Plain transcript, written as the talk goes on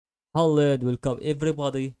Hello and welcome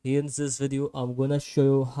everybody. Here in this video I'm gonna show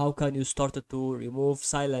you how can you start to remove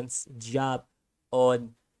silence jab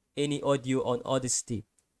on any audio on Audacity.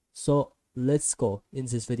 So let's go in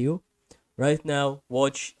this video. Right now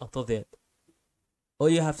watch until the end. All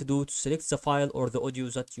you have to do to select the file or the audio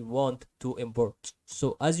that you want to import.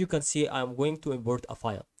 So as you can see, I'm going to import a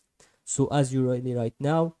file. So as you're ready right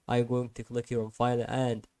now, I'm going to click here on file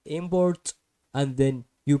and import, and then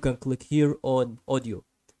you can click here on audio.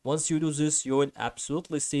 Once you do this, you will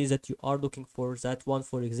absolutely see that you are looking for that one,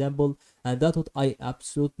 for example, and that's what I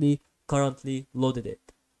absolutely currently loaded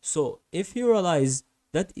it. So if you realize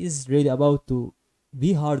that is really about to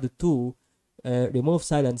be hard to remove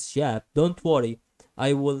silence jab, don't worry.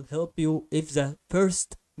 I will help you if the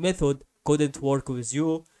first method couldn't work with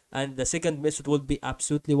you, and the second method will be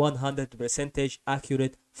absolutely 100%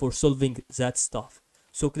 accurate for solving that stuff.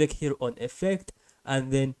 So click here on effect,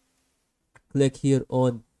 and then click here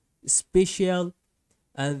on special,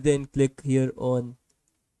 and then click here on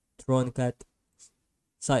truncate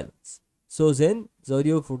silence. So then the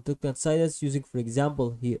audio for truncate silence using, for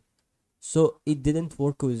example, here. So it didn't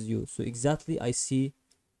work with you. So exactly I see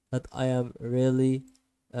that I am really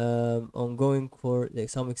on going for like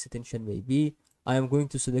some extension. Maybe I am going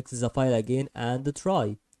to select the file again and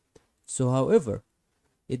try. So however,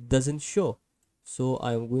 it doesn't show. So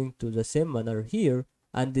I am going to the same manner here,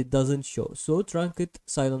 and it doesn't show. So truncate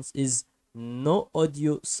silence is no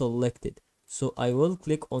audio selected. So I will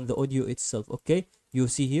click on the audio itself. Okay, you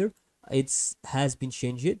see here it has been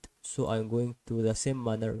changed. So I'm going to the same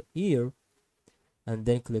manner here and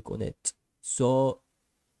then click on it. So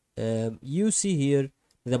you see here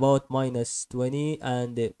that about -20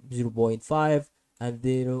 and 0.5 and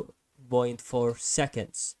 0.4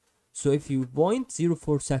 seconds. So if you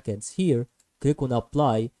 0.04 seconds here, click on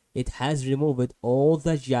apply, it has removed all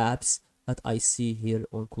the jabs that I see here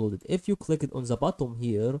included. If you click it on the bottom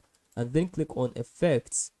here and then click on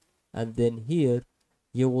effects, and then here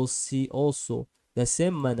you will see also the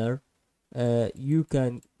same manner. You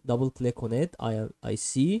can double click on it. I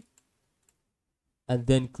see, and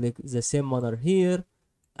then click the same manner here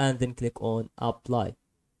and then click on apply.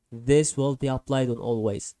 This will be applied on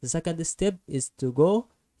always. The second step is to go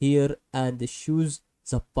here and choose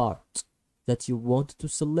the part that you want to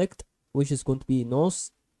select, which is going to be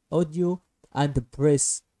noise audio, and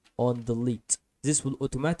press on delete. This will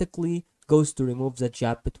automatically goes to remove the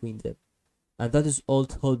gap between them. And that is all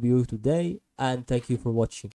to help you today, and thank you for watching.